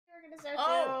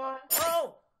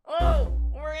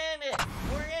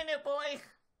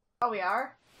Oh, we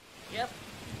are? Yep.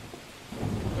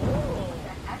 Oh, the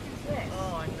heck is this?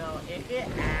 Oh no, is it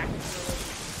actually...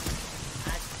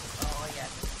 Oh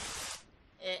yes.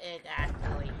 It is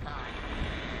actually fun.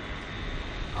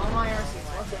 Oh my RC,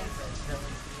 what's this?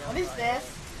 What is this?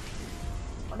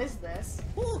 What is this?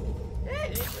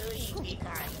 It is Luigi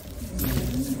time.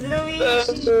 Luigi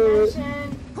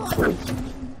Mansion.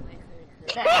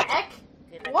 The heck?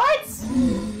 What?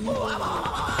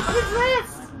 What is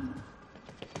this?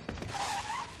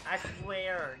 I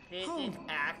swear, this is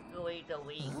actually the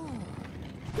Wii.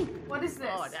 What is this?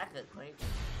 Oh, that's a quick.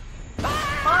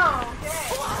 Oh, okay.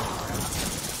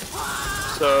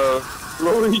 So,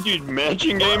 Luigi's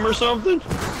matching game or something?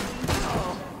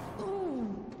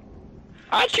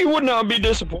 I actually would not be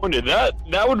disappointed.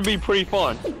 That would be pretty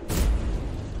fun.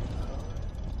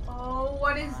 Oh,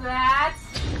 what is that?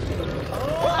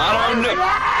 I don't know.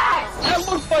 That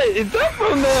looks like, is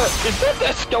that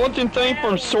that skeleton thing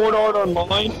from Sword Art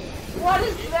Online? What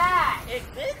is that? Is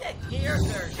this a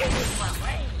character? This is my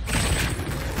way.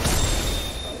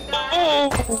 Oh!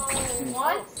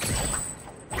 What?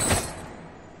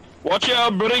 Watch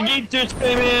out, Briggy just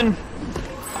came in.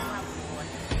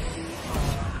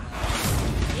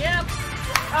 Yep.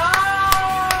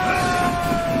 Oh!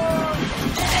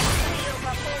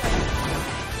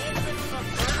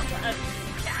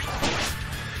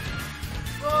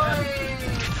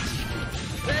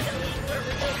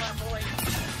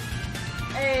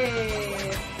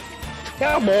 Hey!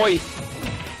 Cowboy!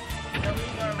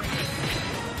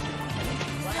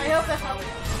 I hope that's how we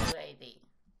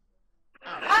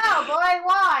Oh boy,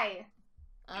 why?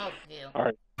 Oh, you.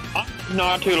 Alright.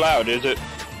 Not too loud, is it?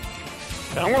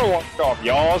 I'm gonna walk off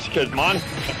y'all's, cause mine's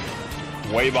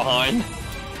way behind.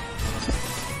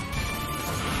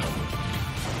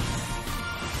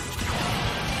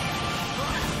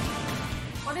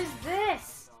 What is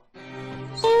this?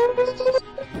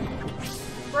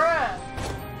 Bruh.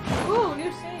 Ooh,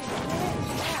 new stage.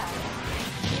 Yeah.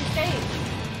 New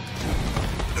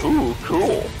stage. Ooh,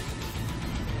 cool.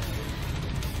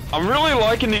 I'm really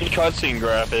liking these cutscene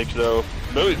graphics, though.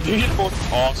 These look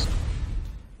awesome.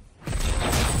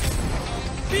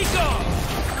 Speak up!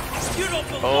 You don't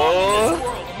belong in this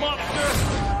world, monster!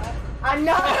 I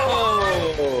know!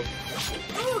 Oh.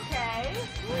 Okay.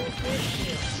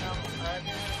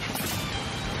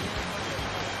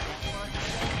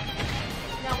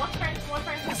 Now, what friend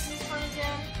is this from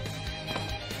again?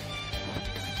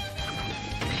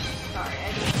 Sorry,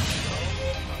 I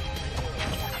didn't.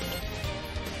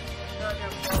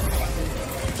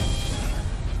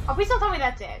 Oh, please don't tell me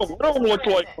that's it. Oh, they don't look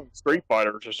like Street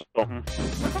Fighters or something.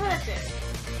 Don't tell me that's it.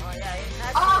 Oh, yeah,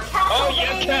 Oh, Castlevania! Oh,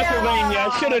 yeah,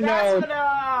 Castlevania! I should've known!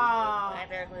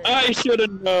 I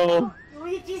should've known!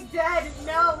 Luigi's dead!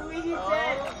 No, Luigi's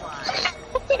dead!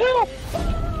 What the hell?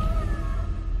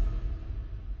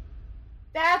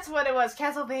 That's what it was,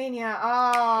 Castlevania. Oh.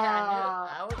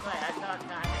 I was like, I thought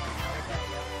not.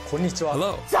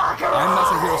 Hello, Sakurai! I'm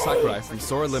Masahiro Sakurai from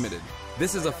Sora Limited.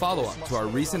 This is a follow-up to our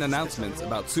recent announcements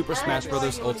about Super Smash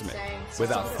Bros. Ultimate.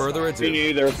 Without further Me ado,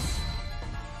 neither.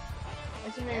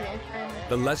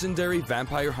 the legendary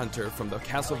vampire hunter from the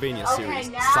Castlevania Okay, series,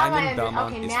 now Simon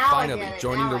Belmont, is now I finally get it,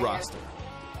 joining now the I get it. roster.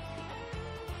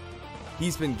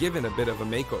 He's been given a bit of a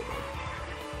makeover.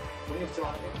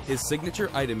 His signature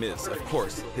item is, of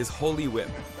course, his holy whip,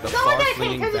 the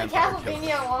far-fleeing vampire killer.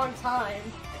 Castlevania a long time.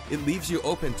 It leaves you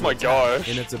open to My attack, gosh.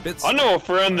 and it's a bit I know a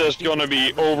friend that's gonna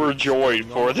be overjoyed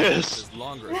for this.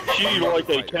 longer. She's like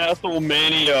a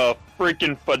Castlevania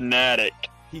freaking fanatic.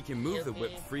 He can move the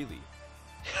whip freely.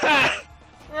 Ha!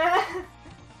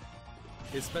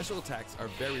 His special attacks are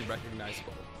very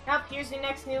recognizable. Yep, here's your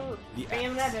next new The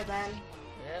Bayonetta then.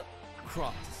 Yep.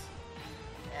 Cross,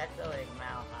 Echo is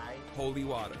now high. holy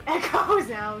water, Echo is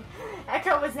now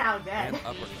dead. and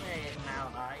uppercut. Demon is now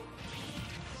high.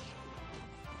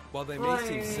 While they may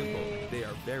seem simple, they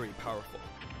are very powerful.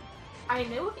 I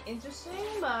know it's interesting,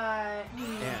 but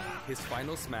And his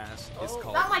final smash is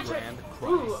called not my Grand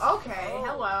Cross. Ooh, okay.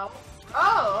 Hello.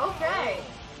 Oh, okay.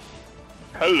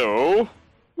 Hello?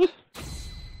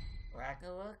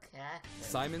 Dracula Castle.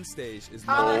 Simon's stage is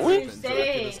Oh, no it's different new than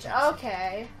Dracula's stage. Castle.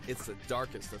 Okay. It's the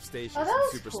darkest of stages Oh, that in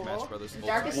was Super cool. Smash Bros. The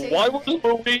darkest Ultimate. stage. Why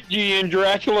was Luigi in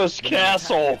Dracula's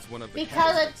castle? It's one of the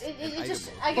Because catalysts it and just,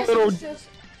 item I guess Little- it's just,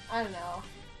 I don't know.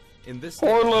 in this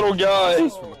Poor stage, little guy.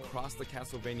 monsters from across the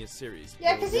Castlevania series.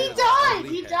 Yeah, will because he wear their died. ugly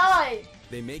He heads. died.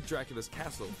 They make Dracula's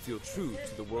castle feel true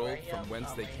to the world from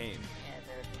whence they came.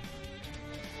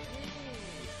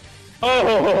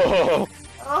 Oh!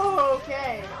 Oh,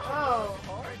 okay. Oh.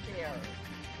 Hard there.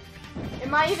 It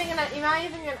Am I even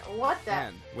gonna? What the?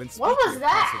 And when What speaking was of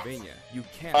that? Castlevania, you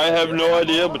can't. I have no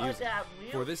idea, but music.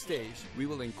 For this stage, we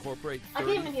will incorporate I can't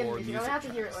even hear the 34 music. music I'm gonna have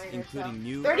to hear it tracks, later. including So.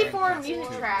 new 34 and music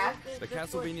classic tracks. tunes. The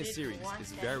Castlevania series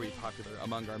is very popular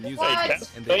among our music What?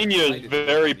 fans, and they are Castlevania is excited to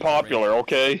very learn these popular,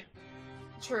 arrangements. okay?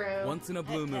 True. Once in a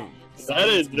blue moon. That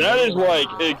is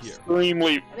like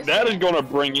extremely. That is gonna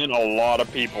bring in a lot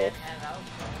of people.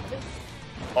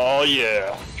 Oh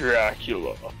yeah,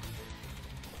 Dracula.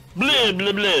 Blah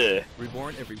blah blah.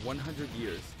 Reborn every 100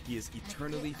 years, he is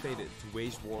eternally fated to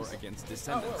wage war against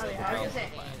descendants Oh, of the yeah, I was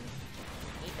Belmont gonna clan.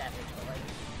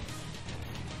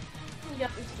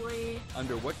 Yep, it's way.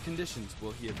 Under what conditions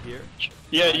will he appear?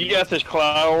 Yeah, you got this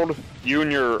Cloud. You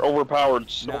and your overpowered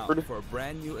Now, sword. for a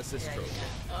brand new assist trophy.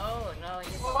 Oh no! You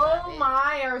Oh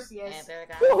my Arceus.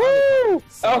 Woohoo!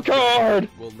 Alcard!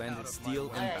 Will lend his steel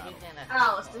in battle.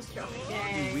 Alice, this trophy. He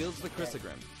Dang. wields the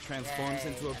chrysogram, transforms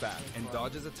into a bat, and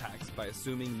dodges attacks by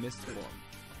assuming mist form.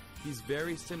 He's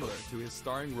very similar to his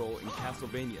starring role in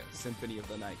Castlevania Symphony of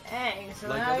the Night. Dang. So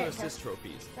Like now other I assist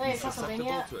trophies, Hey, he's susceptible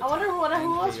Castlevania. to I wonder attack who and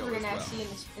else KO we're gonna as well. see in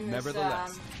this.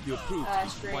 Nevertheless, he'll prove to be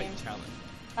stream. quite challenging.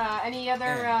 Any other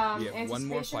And we have one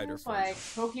more fighter anticipations,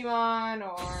 for like Pokemon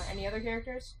or any other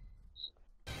characters?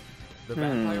 The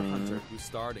vampire hunter who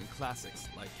starred in classics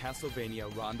like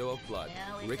Castlevania Rondo of Blood,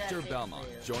 Yeah, we Richter got Belmont,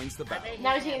 it. joins the battle.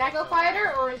 Now is he an Echo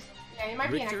Fighter or is? Yeah, he might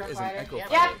be an Richter Echo is an Fighter. Echo Yep.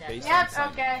 Fighter based on Yep.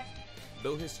 Simon. Okay.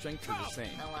 Though his strengths are the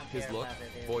same, No one his cares look, about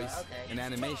it, dude, voice, but okay. and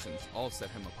animations all set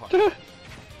him apart.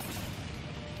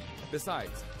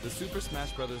 Besides, the Super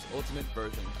Smash Bros. Ultimate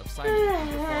version of Simon can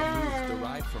perform moves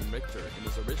derived from Richter in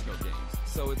his original games,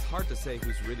 so it's hard to say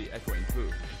who's really echoing who.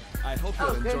 I hope you'll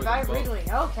Oh, enjoy goodbye, them both.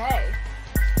 Ridley.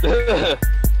 Okay.